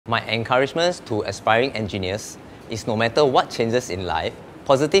My encouragement to aspiring engineers is no matter what changes in life,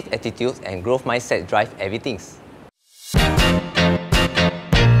 positive attitudes and growth mindset drive everything.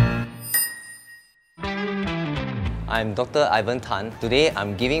 I'm Dr. Ivan Tan. Today,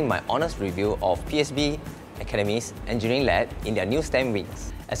 I'm giving my honest review of PSB Academy's Engineering Lab in their new STEM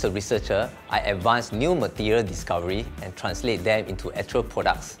wings. As a researcher, I advance new material discovery and translate them into actual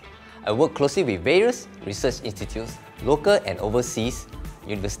products. I work closely with various research institutes, local and overseas,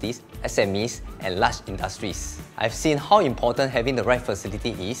 universities, SMEs, and large industries. I've seen how important having the right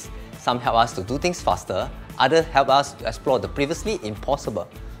facility is. Some help us to do things faster, others help us to explore the previously impossible.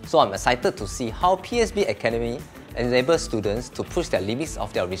 So I'm excited to see how PSB Academy enables students to push their limits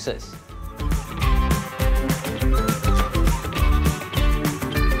of their research.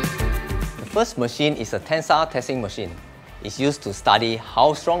 The first machine is a tensile testing machine. It's used to study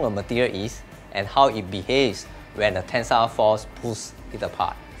how strong a material is and how it behaves when a tensile force pulls it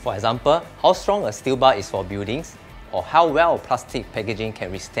apart. For example, how strong a steel bar is for buildings, or how well plastic packaging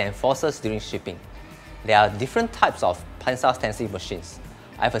can withstand forces during shipping. There are different types of tensile testing machines.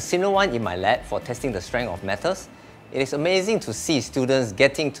 I have a similar one in my lab for testing the strength of metals. It is amazing to see students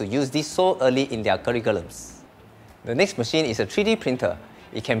getting to use this so early in their curriculums. The next machine is a 3D printer.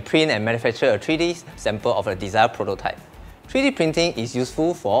 It can print and manufacture a 3D sample of a desired prototype. 3D printing is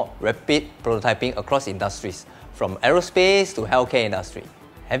useful for rapid prototyping across industries, from aerospace to healthcare industry.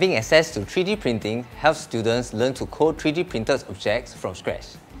 Having access to 3D printing helps students learn to code 3D printed objects from scratch.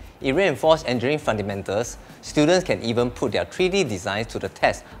 It reinforces engineering fundamentals. Students can even put their 3D designs to the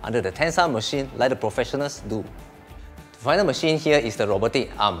test under the tensile machine like the professionals do. The final machine here is the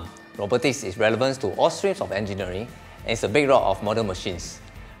robotic arm. Robotics is relevant to all streams of engineering and is a big role of modern machines.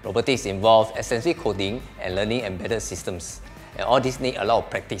 Robotics involves extensive coding and learning embedded systems, and all these need a lot of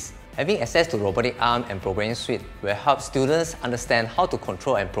practice. Having access to robotic arm and programming suite will help students understand how to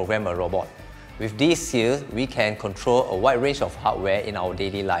control and program a robot. With these skills, we can control a wide range of hardware in our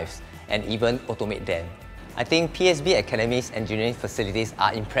daily lives and even automate them. I think PSB Academy's engineering facilities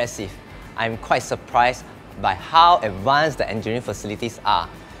are impressive. I'm quite surprised by how advanced the engineering facilities are.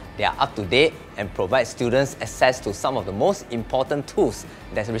 They are up to date and provide students access to some of the most important tools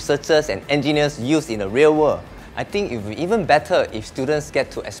that researchers and engineers use in the real world. I think it would be even better if students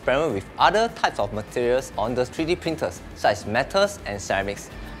get to experiment with other types of materials on the 3D printers, such as metals and ceramics.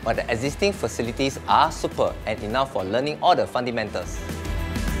 But the existing facilities are super and enough for learning all the fundamentals.